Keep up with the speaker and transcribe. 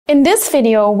In this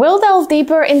video, we'll delve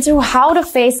deeper into how the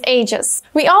face ages.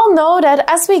 We all know that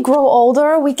as we grow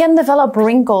older, we can develop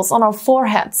wrinkles on our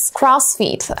foreheads, crow's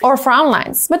feet, or frown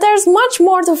lines. But there's much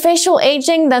more to facial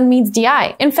aging than meets the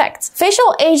eye. In fact,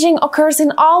 facial aging occurs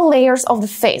in all layers of the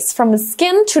face, from the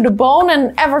skin to the bone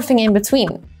and everything in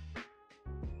between.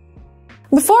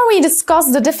 Before we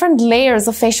discuss the different layers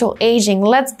of facial aging,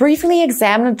 let's briefly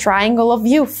examine the triangle of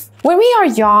youth. When we are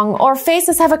young, our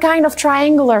faces have a kind of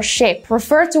triangular shape,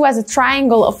 referred to as a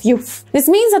triangle of youth. This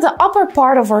means that the upper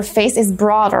part of our face is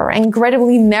broader and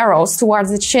gradually narrows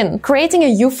towards the chin, creating a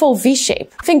youthful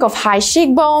V-shape. Think of high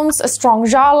cheekbones, a strong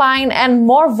jawline, and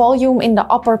more volume in the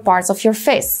upper parts of your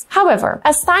face. However,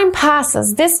 as time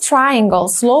passes, this triangle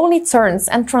slowly turns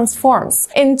and transforms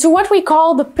into what we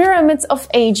call the pyramid of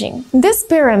aging. This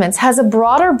pyramid has a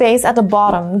broader base at the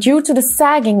bottom due to the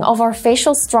sagging of our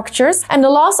facial structures and the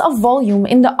loss of volume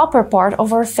in the upper part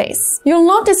of our face. You'll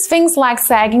notice things like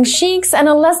sagging cheeks and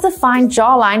a less defined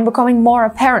jawline becoming more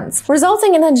apparent,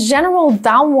 resulting in a general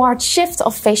downward shift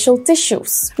of facial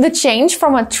tissues. The change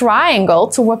from a triangle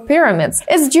to a pyramid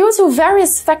is due to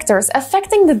various factors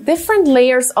affecting the different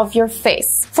layers of your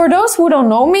face. For those who don't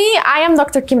know me, I am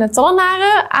Dr.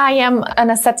 Detollenaere. I am an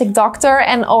aesthetic doctor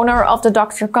and owner of the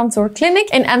Dr. Contour Clinic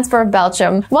in Antwerp,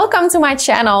 Belgium. Welcome to my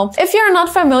channel. If you're not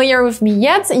familiar with me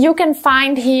yet, you can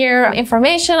find here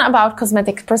information about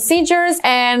cosmetic procedures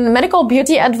and medical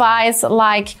beauty advice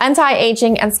like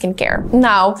anti-aging and skincare.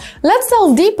 Now, let's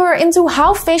delve deeper into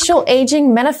how facial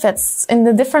aging manifests in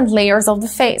the different layers of the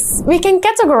face. We can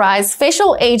categorize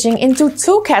facial aging into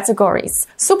two categories: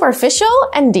 superficial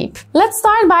and deep. Let's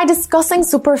start by discussing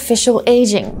superficial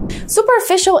aging.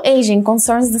 Superficial aging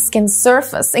concerns the skin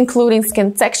surface, including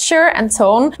skin texture and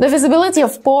tone, the visibility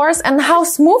of pores, and how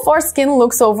smooth our skin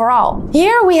looks overall.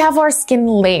 Here we have our skin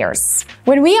layers.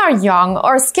 When we are young,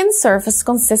 our skin surface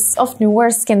consists of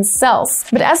newer skin cells.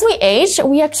 But as we age,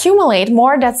 we accumulate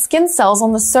more dead skin cells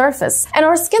on the surface, and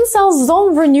our skin cells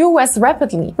don't renew as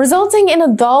rapidly, resulting in a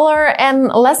duller and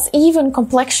less even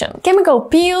complexion. Chemical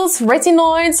peels,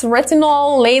 retinoids,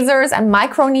 retinol, lasers, and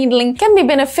microneedling can be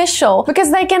beneficial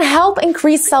because they can help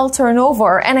increase cell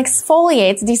turnover and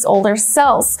exfoliate these older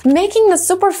cells, making the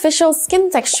superficial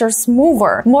skin texture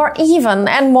smoother, more even,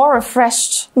 and more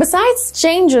refreshed. Besides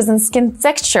changes in skin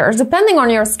texture, depending on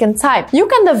your skin type, you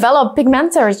can develop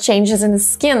pigmentary changes in the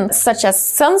skin, such as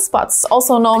sunspots,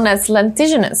 also known as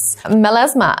lentiginousness,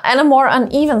 melasma, and a more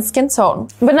uneven skin tone.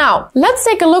 But now, let's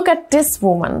take a look at this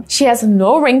woman. She has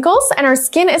no wrinkles and her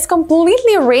skin is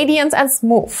completely radiant and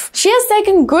smooth. She has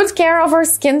taken good care of her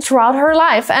skin throughout her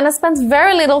life and has spent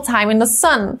very little time in the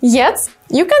sun. Yet,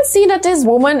 you can see that this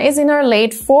woman is in her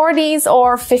late 40s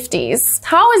or 50s.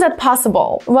 How is that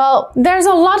possible? Well, there's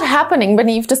a lot happening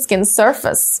beneath the skin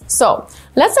surface. So,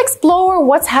 let's explore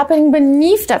what's happening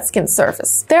beneath that skin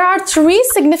surface. There are three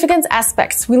significant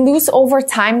aspects we lose over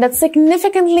time that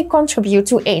significantly contribute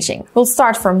to aging. We'll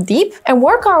start from deep and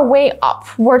work our way up.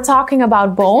 We're talking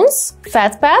about bones,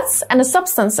 fat pads, and the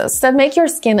substances that make your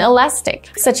skin elastic,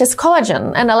 such as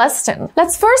collagen and elastin.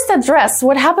 Let's first address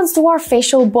what happens to our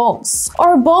facial bones.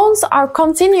 Our bones are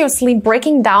continuously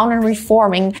breaking down and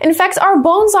reforming. In fact, our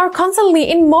bones are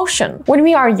constantly in motion. When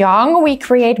we are young, we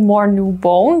create more new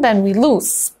bone than we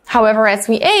lose. However, as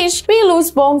we age, we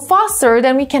lose bone faster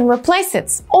than we can replace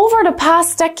it. Over the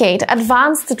past decade,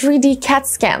 advanced 3D CAT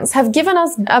scans have given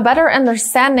us a better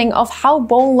understanding of how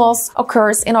bone loss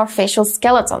occurs in our facial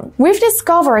skeleton. We've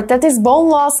discovered that this bone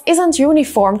loss isn't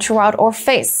uniform throughout our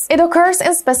face. It occurs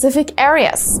in specific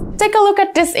areas. Take a look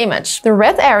at this image. The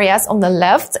red areas on the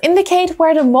left indicate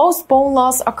where the most bone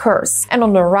loss occurs, and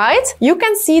on the right, you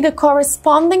can see the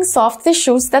corresponding soft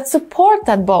tissues that support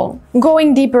that bone.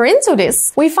 Going deeper into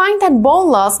this, we find that bone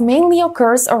loss mainly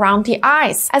occurs around the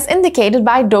eyes, as indicated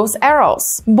by those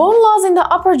arrows. Bone loss in the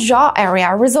upper jaw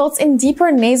area results in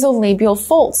deeper nasolabial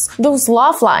folds, those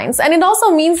laugh lines, and it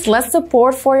also means less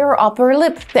support for your upper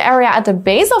lip. The area at the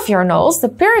base of your nose, the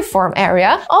piriform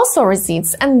area, also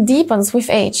recedes and deepens with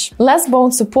age. Less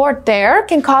bone support there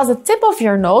can cause the tip of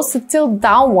your nose to tilt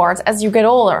downward as you get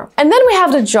older. And then we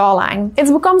have the jawline.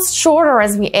 It becomes shorter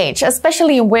as we age,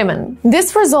 especially in women.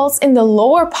 This results in the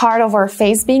lower part of our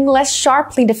face being less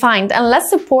sharply defined and less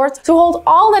support to hold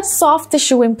all that soft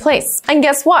tissue in place. And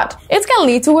guess what? It can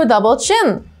lead to a double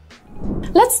chin.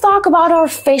 Let's talk about our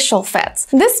facial fat.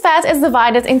 This fat is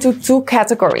divided into two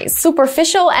categories,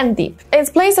 superficial and deep.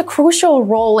 It plays a crucial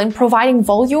role in providing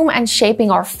volume and shaping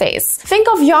our face. Think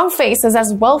of young faces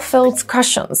as well-filled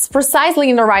cushions, precisely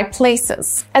in the right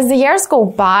places. As the years go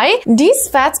by, these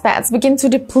fat pads begin to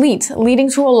deplete, leading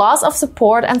to a loss of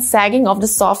support and sagging of the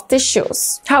soft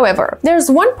tissues. However,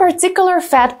 there's one particular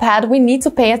fat pad we need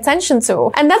to pay attention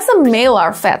to, and that's the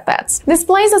malar fat pad. This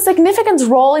plays a significant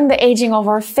role in the aging of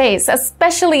our face,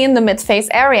 especially in the mid-face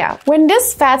area. When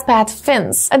this fat pad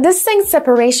thins, a distinct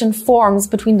separation forms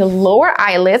between the lower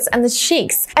eyelids and the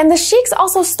cheeks, and the cheeks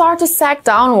also start to sag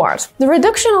downward. The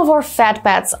reduction of our fat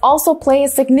pads also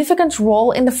plays a significant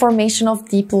role in the formation of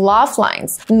deep laugh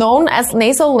lines, known as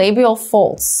nasolabial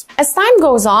folds. As time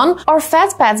goes on, our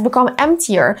fat pads become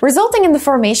emptier, resulting in the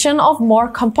formation of more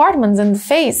compartments in the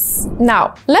face.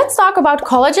 Now, let's talk about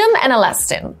collagen and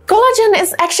elastin. Collagen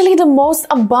is actually the most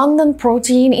abundant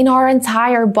protein in our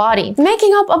entire body,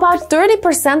 making up about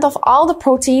 30% of all the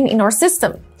protein in our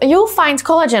system. You'll find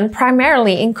collagen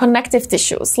primarily in connective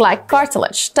tissues like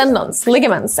cartilage, tendons,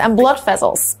 ligaments, and blood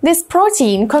vessels. This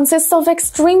protein consists of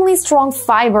extremely strong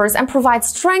fibers and provides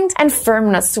strength and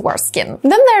firmness to our skin.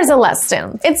 Then there's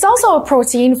elastin. It's also a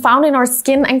protein found in our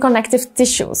skin and connective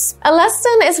tissues.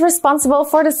 Elastin is responsible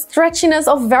for the stretchiness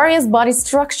of various body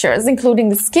structures, including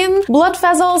the skin, blood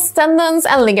vessels, tendons,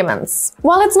 and ligaments.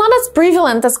 While it's not as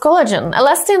prevalent as collagen,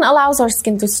 elastin allows our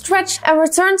skin to stretch and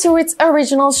return to its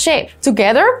original shape.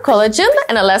 Together, collagen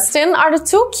and elastin are the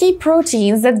two key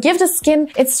proteins that give the skin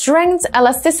its strength,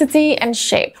 elasticity, and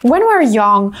shape. When we're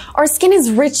young, our skin is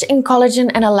rich in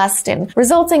collagen and elastin,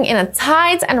 resulting in a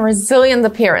tight and resilient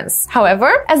appearance.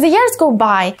 However, as the years go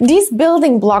by, these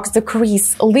building blocks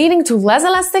decrease, leading to less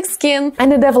elastic skin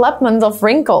and the development of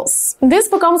wrinkles. This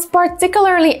becomes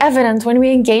particularly evident when we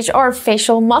engage our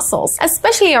facial muscles,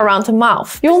 especially around the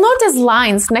mouth. You'll notice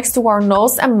lines next to our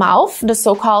nose and mouth, the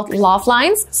so-called laugh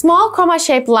lines, small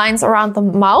comma-shaped lines around the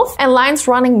mouth, and lines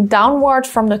running downward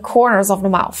from the corners of the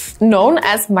mouth, known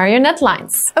as marionette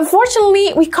lines.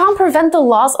 Unfortunately, we can't prevent the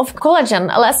loss of collagen,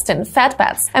 elastin, fat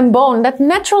pads, and bone that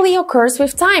naturally occurs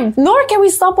with time, nor can we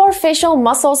stop our facial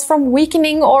muscles from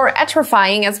weakening or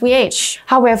atrophying as we age.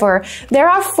 However, there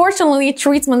are fortunately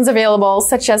treatments available,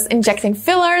 such as injecting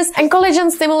fillers and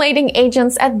collagen-stimulating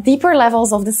agents at deeper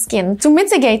levels of the skin to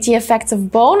mitigate the effects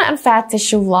of bone and fat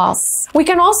tissue loss. We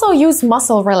can also use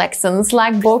muscle relaxants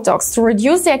like Botox to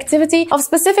reduce the activity of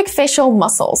specific facial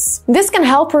muscles. This can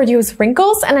help reduce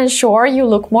wrinkles and ensure you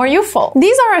look more youthful.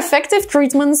 These are effective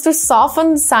treatments to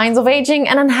soften signs of aging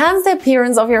and enhance the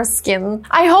appearance of your skin.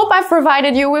 I hope I've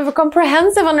provided you with a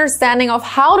comprehensive understanding of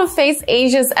how the face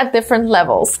ages at different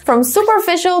levels, from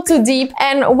superficial to deep,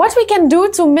 and what we can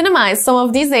do to minimize some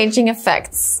of these aging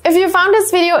effects. If you found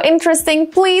this video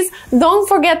interesting, please don't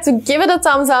forget to give it a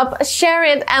thumbs up, share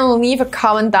it, and leave a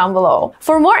comment down below.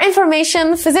 For more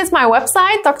information, visit my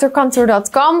website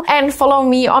drcontour.com and follow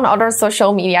me on other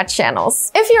social media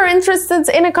channels. If you're interested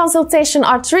in a consultation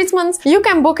or treatment, you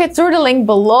can book it through the link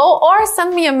below or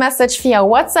send me a message via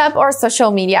WhatsApp or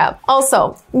social media.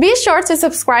 Also, be sure to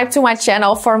subscribe to my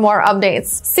channel for more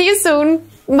updates. See you soon!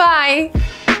 Bye!